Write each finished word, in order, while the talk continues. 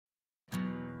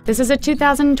This is a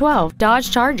 2012 Dodge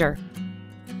Charger.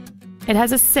 It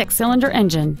has a 6-cylinder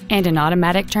engine and an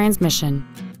automatic transmission.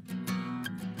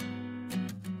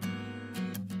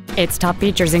 Its top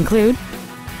features include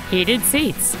heated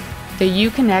seats, the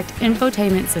Uconnect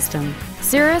infotainment system,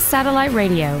 Sirius satellite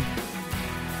radio,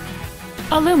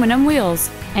 aluminum wheels,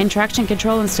 and traction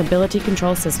control and stability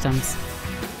control systems.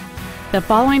 The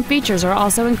following features are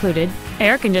also included: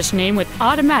 air conditioning with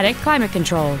automatic climate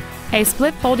control, a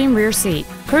split folding rear seat,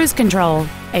 cruise control,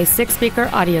 a 6-speaker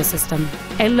audio system,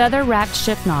 a leather-wrapped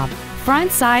shift knob,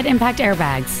 front side impact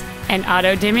airbags, an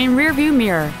auto-dimming rear-view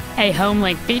mirror, a home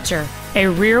link feature, a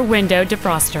rear window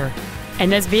defroster, and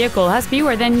this vehicle has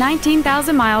fewer than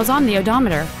 19,000 miles on the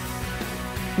odometer.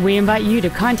 We invite you to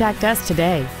contact us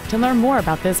today to learn more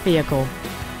about this vehicle.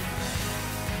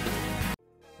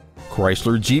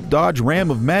 Chrysler Jeep Dodge Ram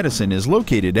of Madison is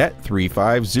located at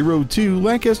 3502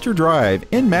 Lancaster Drive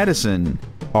in Madison.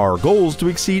 Our goal is to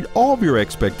exceed all of your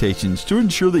expectations to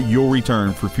ensure that you'll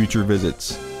return for future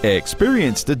visits.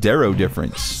 Experience the Darrow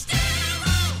difference.